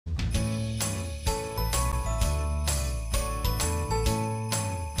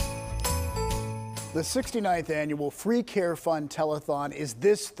The 69th annual Free Care Fund Telethon is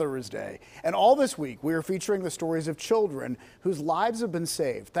this Thursday. And all this week, we are featuring the stories of children whose lives have been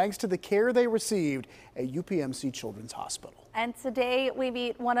saved thanks to the care they received at UPMC Children's Hospital. And today we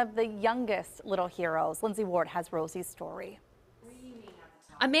meet one of the youngest little heroes. Lindsay has Rosie's story.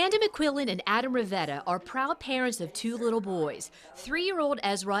 Amanda McQuillan and Adam Rivetta are proud parents of two little boys, 3-year-old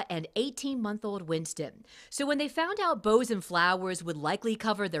Ezra and 18-month-old Winston. So when they found out Bows and Flowers would likely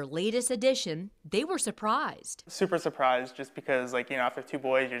cover their latest edition, they were surprised. Super surprised, just because, after two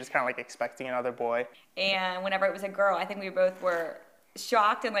boys, you're just kind of expecting another boy. And whenever it was a girl, I think we both were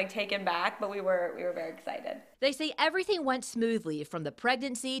shocked and taken back, but we were very excited. They say everything went smoothly from the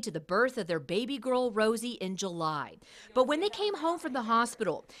pregnancy to the birth of their baby girl Rosie in July. But when they came home from the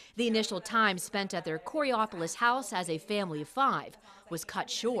hospital, the initial time spent at their Coraopolis house as a family of 5 was cut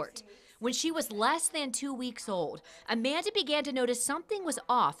short. When she was less than 2 weeks old, Amanda began to notice something was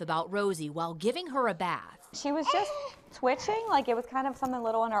off about Rosie while giving her a bath. She was just twitching, it was kind of something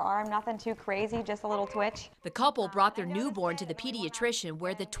little in her arm, nothing too crazy, just a little twitch. The couple brought their newborn to the pediatrician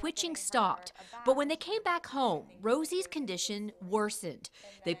where the twitching stopped. But when they came back home, Rosie's condition worsened.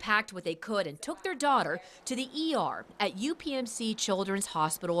 They packed what they could and took their daughter to the ER at UPMC Children's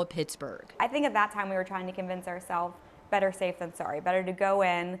Hospital of Pittsburgh. I think at that time we were trying to convince ourselves better safe than sorry. Better to go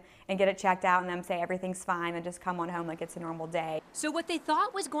in and get it checked out and them say everything's fine and just come on home like it's a normal day. So what they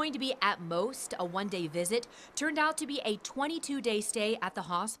thought was going to be at most a one-day visit turned out to be a 22-day stay at the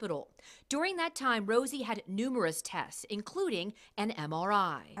hospital. During that time, Rosie had numerous tests, including an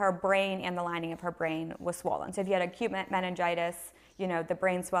MRI. Her brain and the lining of her brain was swollen. So if you had acute meningitis, the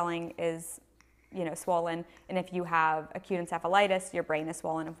brain swelling is swollen, and if you have acute encephalitis, your brain is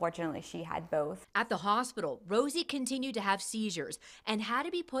swollen. Unfortunately, she had both. At the hospital, Rosie continued to have seizures and had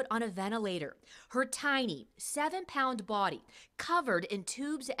to be put on a ventilator. Her tiny 7-pound body covered in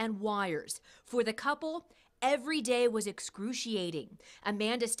tubes and wires. For the couple, every day was excruciating.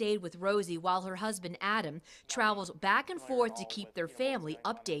 Amanda stayed with Rosie while her husband Adam travels back and forth to keep their family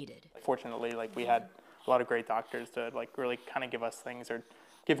updated. Fortunately, we had a lot of great doctors to really kind of give us things, or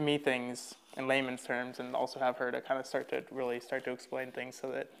give me things in layman's terms, and also have her to kind of start to explain things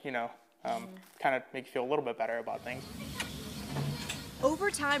so that, kind of make you feel a little bit better about things.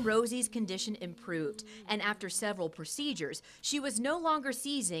 Over time, Rosie's condition improved, and after several procedures, she was no longer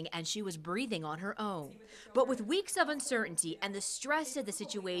seizing and she was breathing on her own. But with weeks of uncertainty and the stress of the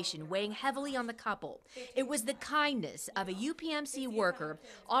situation weighing heavily on the couple, it was the kindness of a UPMC worker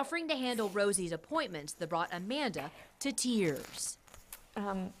offering to handle Rosie's appointments that brought Amanda to tears.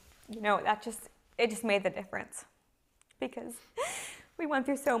 It just made the difference, because we went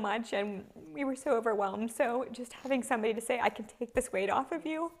through so much and we were so overwhelmed. So just having somebody to say, I can take this weight off of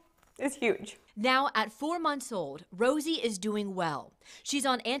you, is huge. Now, at 4 months old, Rosie is doing well. She's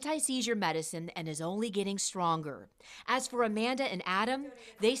on anti-seizure medicine and is only getting stronger. As for Amanda and Adam,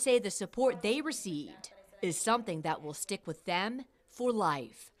 they say the support they received is something that will stick with them for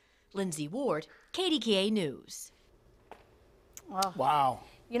life. Lindsay Ward, KDKA News. Wow.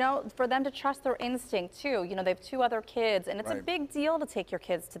 For them to trust their instinct too. They have 2 other kids, and it's a big deal to take your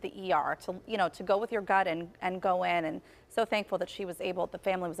kids to the ER, to go with your gut and go in. And so thankful that the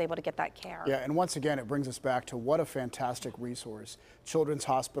family was able to get that care. Yeah, and once again, it brings us back to what a fantastic resource Children's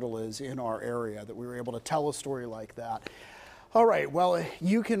Hospital is in our area, that we were able to tell a story like that. All right, well,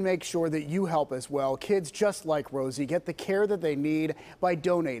 you can make sure that you help as well. Kids just like Rosie get the care that they need by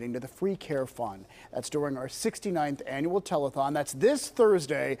donating to the Free Care Fund. That's during our 69th annual telethon. That's this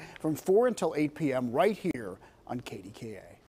Thursday from 4 until 8 p.m. right here on KDKA.